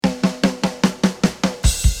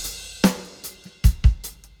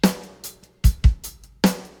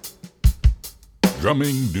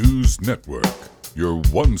Drumming News Network, your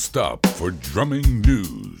one-stop for drumming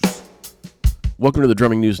news. Welcome to the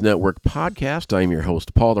Drumming News Network podcast. I'm your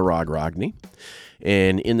host, Paul the Rog Rogney.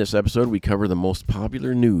 And in this episode, we cover the most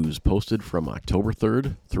popular news posted from October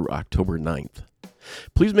 3rd through October 9th.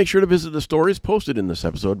 Please make sure to visit the stories posted in this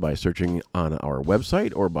episode by searching on our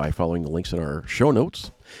website or by following the links in our show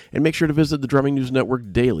notes. And make sure to visit the Drumming News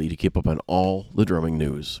Network daily to keep up on all the drumming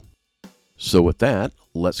news. So with that,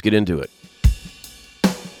 let's get into it.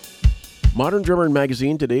 Modern Drummer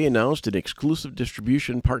magazine today announced an exclusive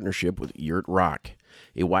distribution partnership with Yurt Rock,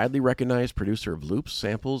 a widely recognized producer of loops,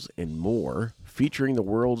 samples, and more, featuring the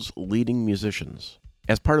world's leading musicians.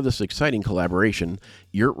 As part of this exciting collaboration,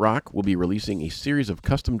 Yurt Rock will be releasing a series of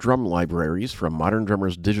custom drum libraries from Modern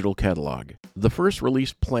Drummer's digital catalog. The first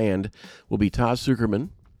release planned will be Todd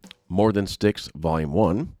Sucherman, More Than Sticks Volume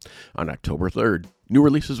 1, on October 3rd. New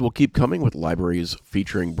releases will keep coming with libraries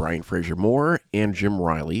featuring Brian Fraser Moore and Jim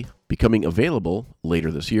Riley becoming available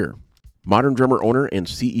later this year. Modern Drummer owner and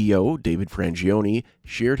CEO David Frangioni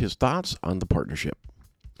shared his thoughts on the partnership.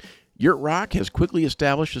 Yurt Rock has quickly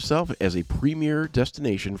established itself as a premier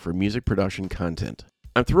destination for music production content.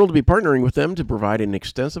 I'm thrilled to be partnering with them to provide an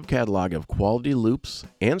extensive catalog of quality loops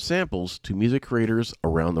and samples to music creators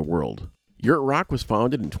around the world. Yurt Rock was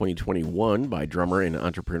founded in 2021 by drummer and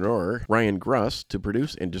entrepreneur Ryan Gruss to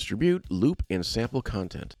produce and distribute loop and sample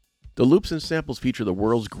content. The loops and samples feature the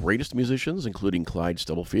world's greatest musicians, including Clyde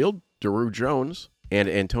Stubblefield, Daru Jones, and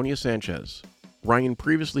Antonio Sanchez. Ryan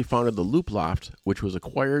previously founded the Loop Loft, which was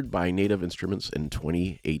acquired by Native Instruments in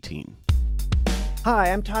 2018.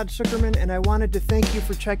 Hi, I'm Todd Sucherman, and I wanted to thank you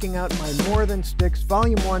for checking out my More Than Sticks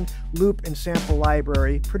Volume 1 Loop and Sample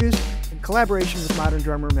Library, produced in collaboration with Modern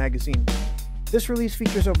Drummer magazine. This release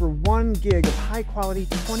features over 1 gig of high-quality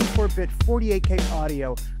 24-bit 48K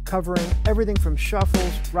audio, covering everything from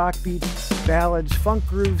shuffles, rock beats, ballads, funk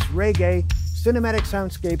grooves, reggae, cinematic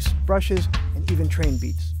soundscapes, brushes, and even train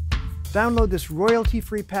beats. Download this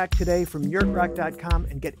royalty-free pack today from yurtrock.com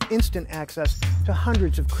and get instant access to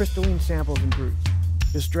hundreds of crystalline samples and grooves.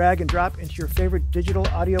 Just drag and drop into your favorite digital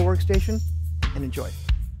audio workstation and enjoy.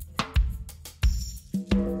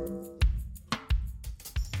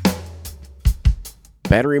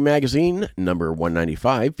 Battery Magazine, number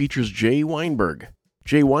 195, features Jay Weinberg.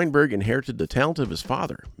 Jay Weinberg inherited the talent of his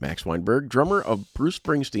father, Max Weinberg, drummer of Bruce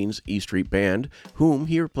Springsteen's E Street Band, whom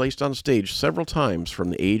he replaced on stage several times from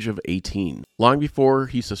the age of 18, long before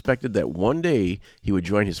he suspected that one day he would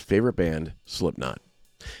join his favorite band, Slipknot.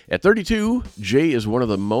 At 32, Jay is one of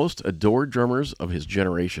the most adored drummers of his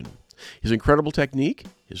generation. His incredible technique,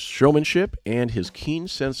 his showmanship, and his keen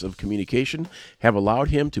sense of communication have allowed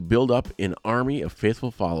him to build up an army of faithful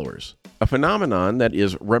followers, a phenomenon that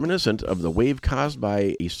is reminiscent of the wave caused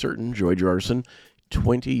by a certain Joy Jordison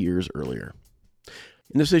 20 years earlier.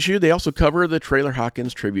 In this issue, they also cover the Taylor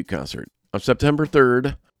Hawkins tribute concert. On September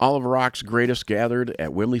 3rd, all of rock's greatest gathered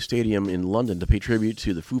at Wembley Stadium in London to pay tribute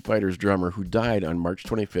to the Foo Fighters drummer who died on March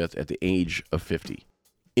 25th at the age of 50.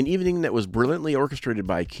 An evening that was brilliantly orchestrated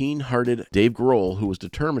by keen-hearted Dave Grohl, who was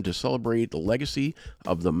determined to celebrate the legacy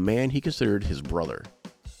of the man he considered his brother.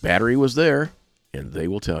 Battery was there, and they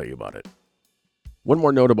will tell you about it. One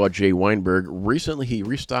more note about Jay Weinberg. Recently, he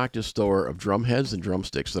restocked his store of drum heads and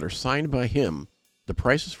drumsticks that are signed by him. The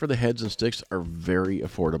prices for the heads and sticks are very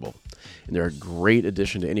affordable, and they're a great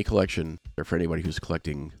addition to any collection or for anybody who's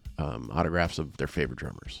collecting autographs of their favorite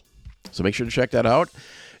drummers. So make sure to check that out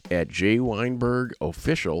at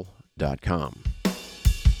jweinbergofficial.com.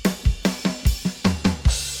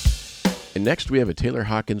 And next we have a Taylor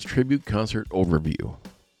Hawkins tribute concert overview.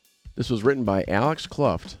 This was written by Alex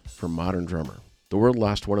Kluft for Modern Drummer. The world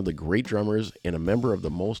lost one of the great drummers and a member of the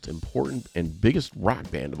most important and biggest rock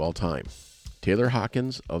band of all time, Taylor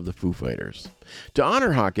Hawkins of the Foo Fighters. To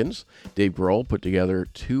honor Hawkins, Dave Grohl put together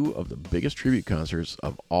 2 of the biggest tribute concerts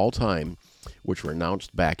of all time, which were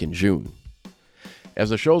announced back in June. As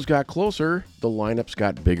the shows got closer, the lineups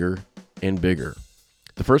got bigger and bigger.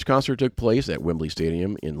 The first concert took place at Wembley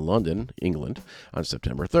Stadium in London, England, on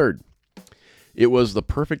September 3rd. It was the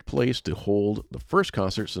perfect place to hold the first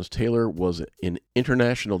concert since Taylor was an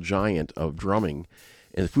international giant of drumming,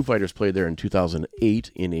 and the Foo Fighters played there in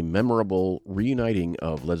 2008 in a memorable reuniting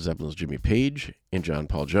of Led Zeppelin's Jimmy Page and John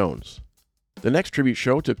Paul Jones. The next tribute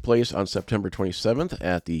show took place on September 27th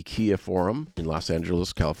at the Kia Forum in Los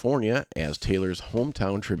Angeles, California, as Taylor's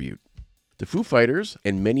hometown tribute. The Foo Fighters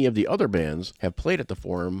and many of the other bands have played at the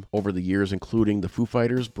Forum over the years, including the Foo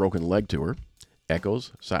Fighters' Broken Leg Tour,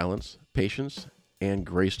 Echoes, Silence, Patience, and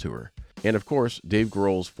Grace Tour, and of course, Dave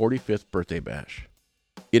Grohl's 45th birthday bash.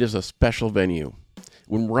 It is a special venue.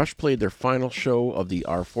 When Rush played their final show of the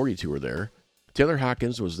R40 tour there, Taylor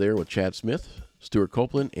Hawkins was there with Chad Smith, Stuart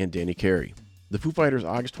Copeland, and Danny Carey. The Foo Fighters'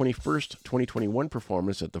 August 21st, 2021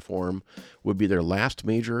 performance at the Forum would be their last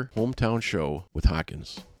major hometown show with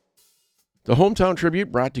Hawkins. The hometown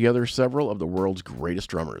tribute brought together several of the world's greatest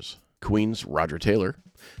drummers: Queen's Roger Taylor,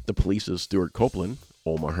 The Police's Stuart Copeland,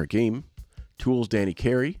 Omar Hakim, Tool's Danny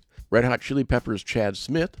Carey, Red Hot Chili Peppers' Chad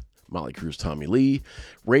Smith, Motley Crue's Tommy Lee,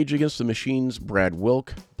 Rage Against the Machine's Brad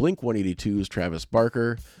Wilk, Blink-182's Travis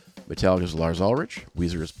Barker, Metallica's Lars Ulrich,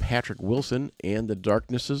 Weezer's Patrick Wilson, and The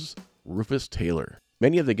Darkness's Rufus Taylor.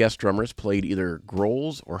 Many of the guest drummers played either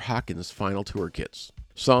Grohl's or Hawkins' final tour kits.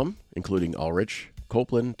 Some, including Ulrich,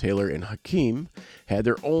 Copeland, Taylor, and Hakim, had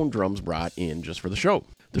their own drums brought in just for the show.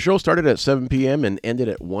 The show started at 7 p.m. and ended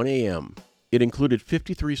at 1 a.m. It included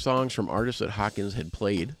 53 songs from artists that Hawkins had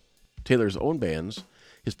played, Taylor's own bands,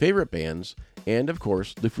 his favorite bands, and, of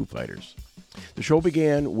course, the Foo Fighters. The show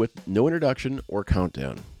began with no introduction or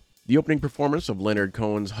countdown. The opening performance of Leonard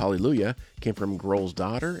Cohen's Hallelujah came from Grohl's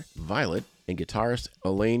daughter, Violet, and guitarist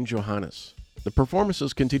Elaine Johannes. The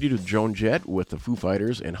performances continued with Joan Jett with the Foo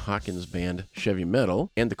Fighters and Hawkins' band Chevy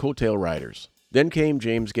Metal, and the Coattail Riders. Then came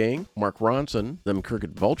James Gang, Mark Ronson, Them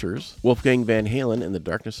Crooked Vultures, Wolfgang Van Halen, and the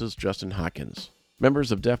Darkness's Justin Hawkins.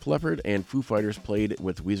 Members of Def Leppard and Foo Fighters played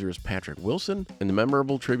with Weezer's Patrick Wilson, and the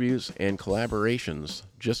memorable tributes and collaborations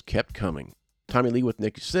just kept coming. Tommy Lee with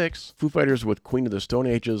Nikki Sixx, Foo Fighters with Queen of the Stone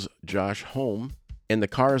Age's Josh Homme, and the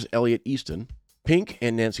Cars' Elliot Easton, Pink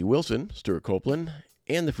and Nancy Wilson, Stuart Copeland,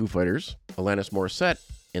 and the Foo Fighters, Alanis Morissette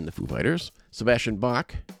and the Foo Fighters, Sebastian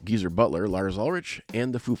Bach, Geezer Butler, Lars Ulrich,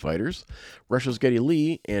 and the Foo Fighters, Russia's Geddy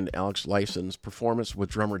Lee and Alex Lifeson's performance with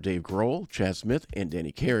drummer Dave Grohl, Chad Smith, and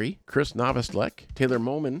Danny Carey, Chris Novoselic, Taylor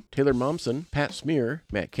Momsen, Pat Smear,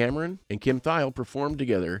 Matt Cameron, and Kim Thayil performed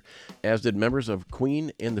together, as did members of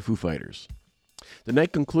Queen and the Foo Fighters. The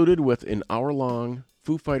night concluded with an hour-long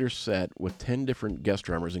Foo Fighters set with 10 different guest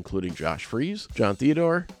drummers, including Josh Freese, John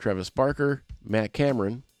Theodore, Travis Barker, Matt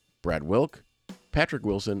Cameron, Brad Wilk, Patrick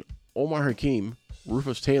Wilson, Omar Hakim,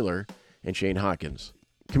 Rufus Taylor, and Shane Hawkins.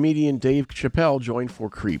 Comedian Dave Chappelle joined for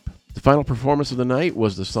Creep. The final performance of the night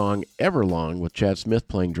was the song Everlong with Chad Smith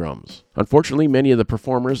playing drums. Unfortunately, many of the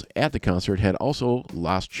performers at the concert had also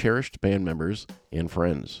lost cherished band members and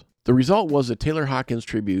friends. The result was a Taylor Hawkins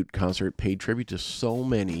tribute concert paid tribute to so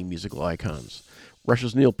many musical icons.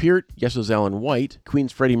 Rush's Neil Peart, Yes's Alan White,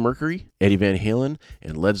 Queen's Freddie Mercury, Eddie Van Halen,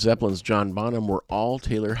 and Led Zeppelin's John Bonham were all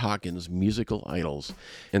Taylor Hawkins' musical idols,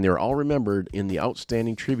 and they are all remembered in the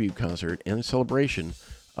outstanding tribute concert and celebration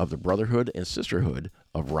of the brotherhood and sisterhood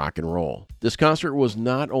of rock and roll. This concert was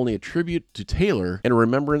not only a tribute to Taylor and a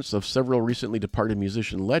remembrance of several recently departed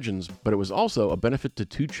musician legends, but it was also a benefit to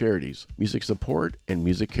two charities, Music Support and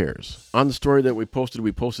Music Cares. On the story that we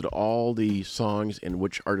posted all the songs and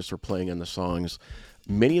which artists were playing on the songs.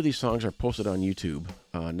 Many of these songs are posted on YouTube,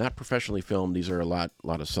 not professionally filmed. These are a lot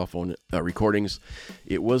of cell phone recordings.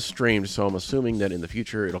 It was streamed, so I'm assuming that in the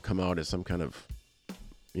future it'll come out as some kind of,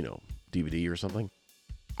 DVD or something.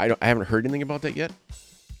 I haven't heard anything about that yet,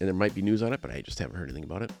 and there might be news on it, but I just haven't heard anything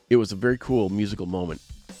about it. It was a very cool musical moment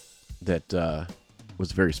that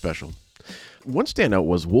was very special. One standout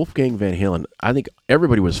was Wolfgang Van Halen. I think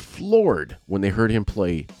everybody was floored when they heard him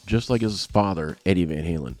play just like his father, Eddie Van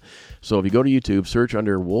Halen. So if you go to YouTube, search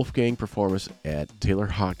under Wolfgang performance at Taylor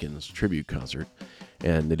Hawkins tribute concert,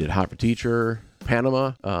 and they did Hot for Teacher,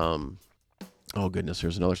 Panama. Oh goodness,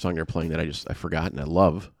 there's another song they're playing that I forgot and I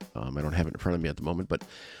love. I don't have it in front of me at the moment, but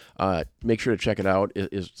make sure to check it out.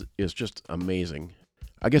 It is just amazing.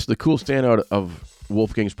 I guess the cool standout of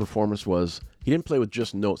Wolfgang's performance was he didn't play with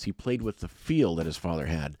just notes. He played with the feel that his father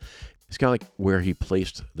had. It's kind of like where he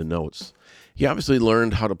placed the notes. He obviously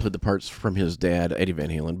learned how to play the parts from his dad, Eddie Van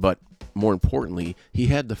Halen, but more importantly, he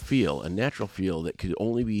had the feel, a natural feel that could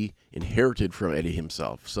only be inherited from Eddie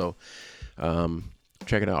himself. So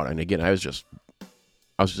check it out. And again, I was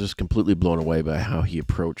just completely blown away by how he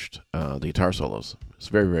approached the guitar solos. It's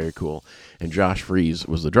very, very cool. And Josh Freese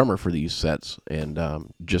was the drummer for these sets and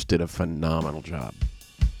just did a phenomenal job.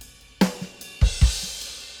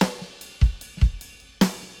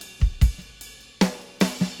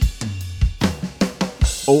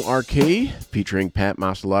 ORK, featuring Pat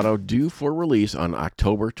Mastelotto, due for release on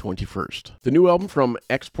October 21st. The new album from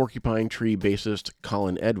ex-Porcupine Tree bassist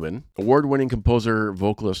Colin Edwin, award-winning composer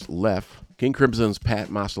vocalist Lef, King Crimson's Pat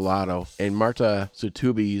Mastelotto, and Marta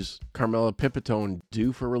Sutubi's Carmela Pipitone,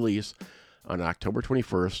 due for release on October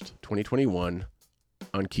 21st, 2021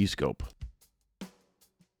 on Keyscope.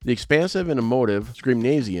 The expansive and emotive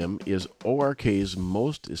Screamnasium is ORK's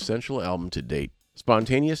most essential album to date.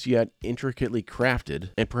 Spontaneous yet intricately crafted,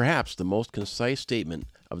 and perhaps the most concise statement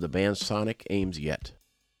of the band's sonic aims yet.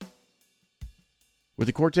 With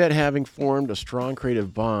the quartet having formed a strong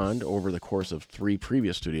creative bond over the course of 3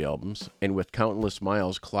 previous studio albums, and with countless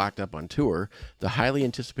miles clocked up on tour, the highly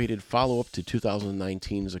anticipated follow-up to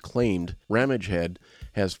 2019's acclaimed Ramagehead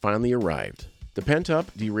has finally arrived. The pent-up,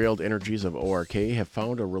 derailed energies of ORK have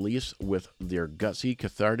found a release with their gutsy,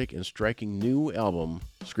 cathartic, and striking new album,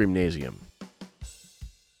 Screamnasium.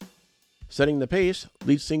 Setting the pace,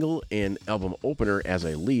 lead single and album opener As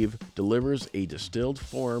I Leave delivers a distilled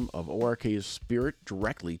form of ORK's spirit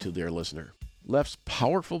directly to their listener. Left's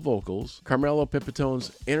powerful vocals, Carmelo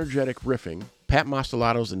Pipitone's energetic riffing, Pat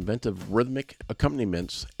Mastelotto's inventive rhythmic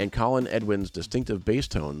accompaniments, and Colin Edwin's distinctive bass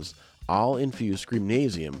tones all infuse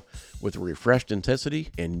Screamnasium with refreshed intensity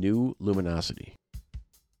and new luminosity.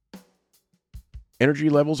 Energy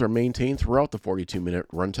levels are maintained throughout the 42-minute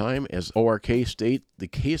runtime as ORK state the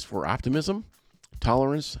case for optimism,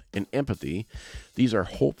 tolerance, and empathy. These are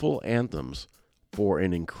hopeful anthems for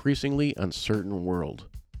an increasingly uncertain world.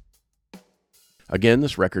 Again,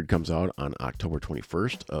 this record comes out on October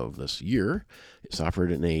 21st of this year. It's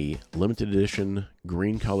offered in a limited edition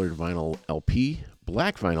green-colored vinyl LP,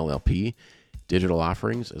 black vinyl LP, digital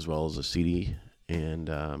offerings, as well as a CD, and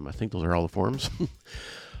I think those are all the forms.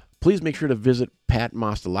 Please make sure to visit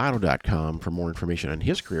patmastelotto.com for more information on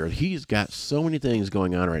his career. He's got so many things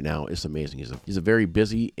going on right now. It's amazing. He's a very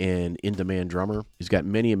busy and in-demand drummer. He's got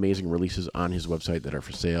many amazing releases on his website that are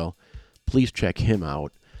for sale. Please check him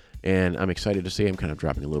out. And I'm excited to say I'm kind of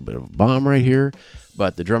dropping a little bit of a bomb right here,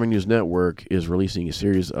 but the Drumming News Network is releasing a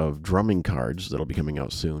series of drumming cards that'll be coming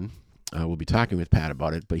out soon. We'll be talking with Pat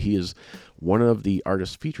about it, but he is one of the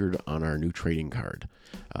artists featured on our new trading card.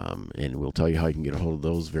 And we'll tell you how you can get a hold of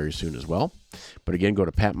those very soon as well. But again, go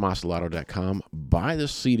to patmastelotto.com, buy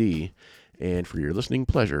this CD, and for your listening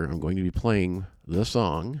pleasure, I'm going to be playing the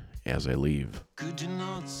song As I Leave. Could you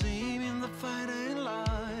not see me in the fading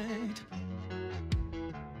light?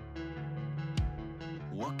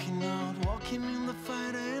 Walking out, walking in the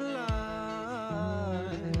fading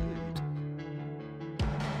light.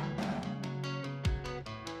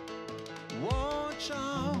 Watch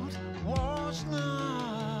out, watch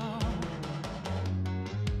now.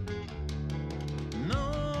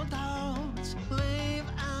 No doubts, leave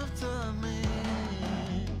after me.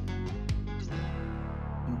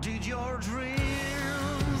 Did your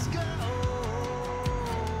dreams go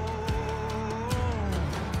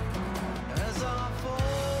as I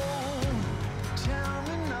fall? Tell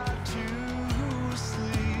me not to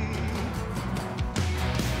sleep.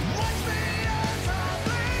 Watch me as I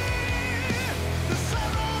bleed. The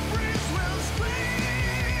summer breeze will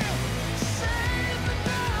scream. Save me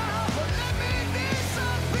now, let me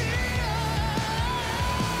disappear.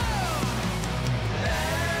 Let me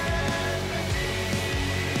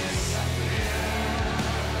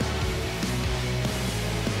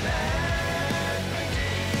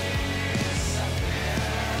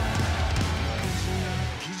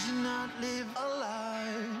Could you not live a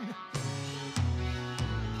lie?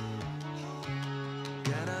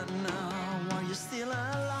 Get out now while you're still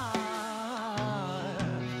alive.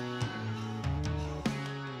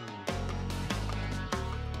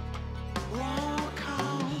 Walk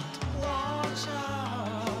out, watch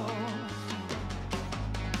out.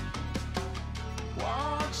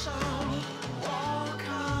 Watch out, walk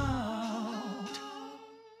out.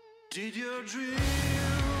 Did your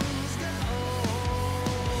dreams go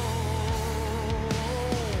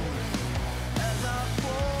as I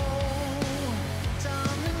fall?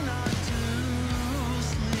 Tell me not to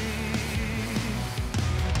sleep.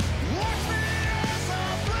 Watch me as I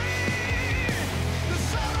bleed. The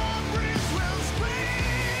summer breeze will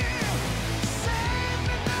scream. Save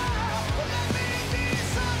me now, let me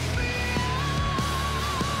disappear.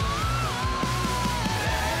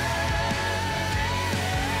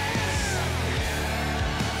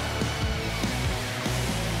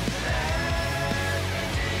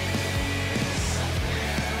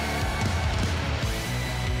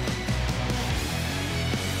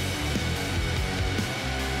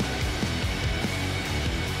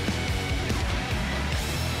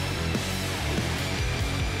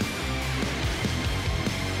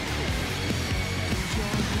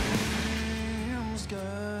 Dreams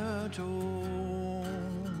get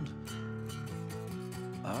old.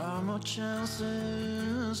 Are my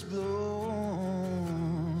chances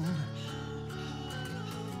blown?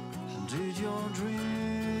 Did your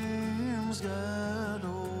dreams get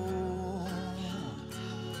old?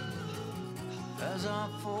 As I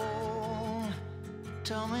fall,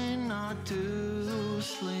 tell me not to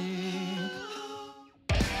sleep.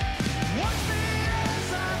 Watch me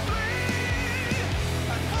as I bleed.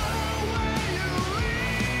 I follow where you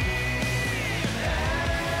lead.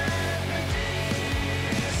 Let me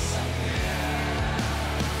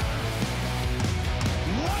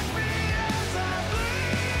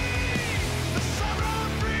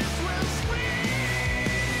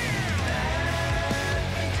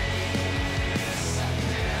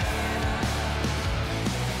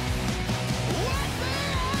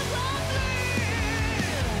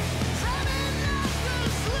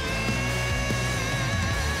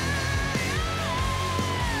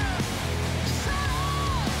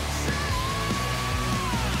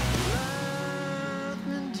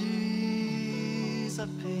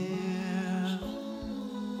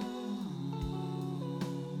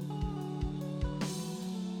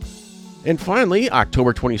And finally,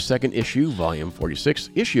 October 22nd issue, volume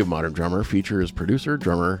 46, issue of Modern Drummer features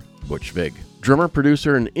producer-drummer Butch Vig. Drummer,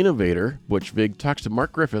 producer, and innovator Butch Vig talks to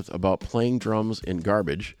Mark Griffith about playing drums in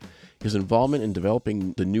Garbage, his involvement in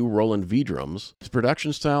developing the new Roland V drums, his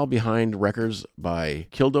production style behind records by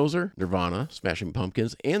Killdozer, Nirvana, Smashing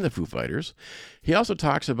Pumpkins, and the Foo Fighters. He also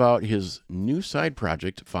talks about his new side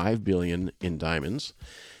project, 5 Billion in Diamonds,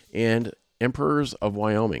 and Emperors of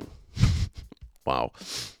Wyoming. Wow.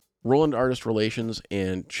 Roland Artist Relations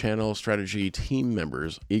and Channel Strategy team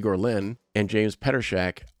members Igor Len and James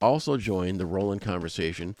Petershak also joined the Roland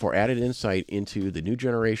conversation for added insight into the new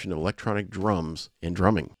generation of electronic drums and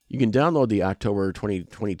drumming. You can download the October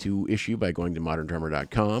 2022 issue by going to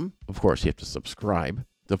moderndrummer.com. Of course, you have to subscribe.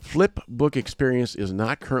 The Flip Book experience is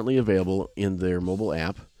not currently available in their mobile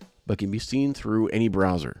app, but can be seen through any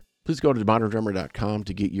browser. Please go to moderndrummer.com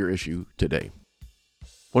to get your issue today.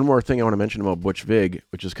 One more thing I want to mention about Butch Vig,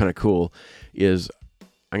 which is kind of cool, is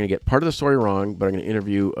I'm going to get part of the story wrong, but I'm going to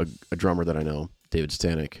interview a drummer that I know, David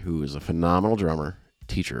Stanek, who is a phenomenal drummer,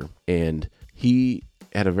 teacher, and he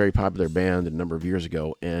had a very popular band a number of years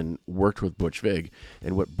ago and worked with Butch Vig.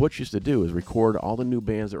 And what Butch used to do is record all the new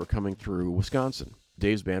bands that were coming through Wisconsin.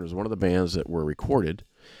 Dave's band was one of the bands that were recorded,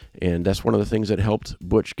 and that's one of the things that helped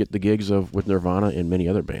Butch get the gigs with Nirvana and many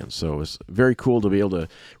other bands. So it's very cool to be able to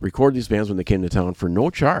record these bands when they came to town for no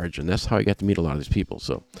charge, and that's how I got to meet a lot of these people.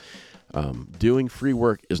 So doing free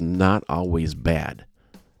work is not always bad,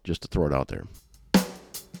 just to throw it out there.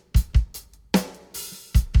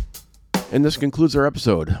 And this concludes our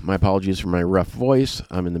episode. My apologies for my rough voice.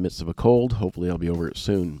 I'm in the midst of a cold. Hopefully I'll be over it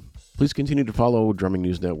soon. Please continue to follow Drumming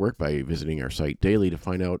News Network by visiting our site daily to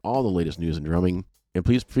find out all the latest news in drumming. And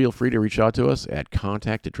please feel free to reach out to us at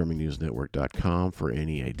contact@drumming-newsnetwork.com for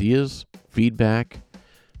any ideas, feedback,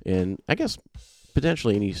 and I guess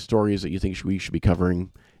potentially any stories that you think we should be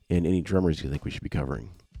covering and any drummers you think we should be covering.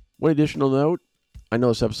 One additional note, I know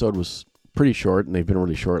this episode was pretty short, and they've been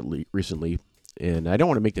really short recently, and I don't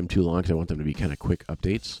want to make them too long because I want them to be kind of quick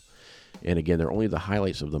updates. And again, they're only the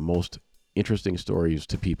highlights of the most interesting stories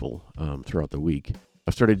to people throughout the week.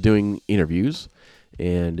 I've started doing interviews,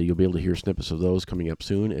 and you'll be able to hear snippets of those coming up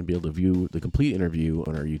soon and be able to view the complete interview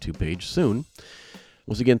on our YouTube page soon.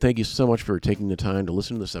 Once again, thank you so much for taking the time to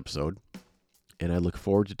listen to this episode, and I look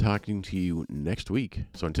forward to talking to you next week.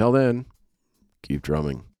 So until then, keep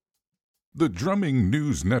drumming. The Drumming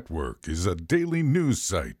News Network is a daily news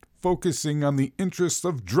site focusing on the interests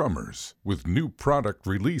of drummers with new product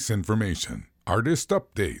release information, artist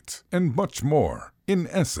updates, and much more. In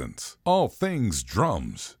essence, all things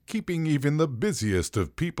drums, keeping even the busiest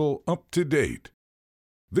of people up to date.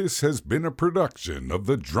 This has been a production of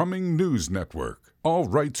the Drumming News Network. All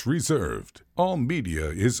rights reserved. All media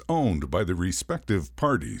is owned by the respective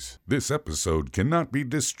parties. This episode cannot be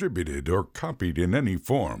distributed or copied in any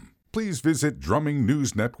form. Please visit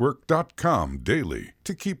drumming-newsnetwork.com daily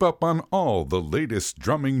to keep up on all the latest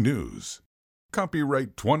drumming news.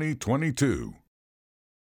 Copyright 2022.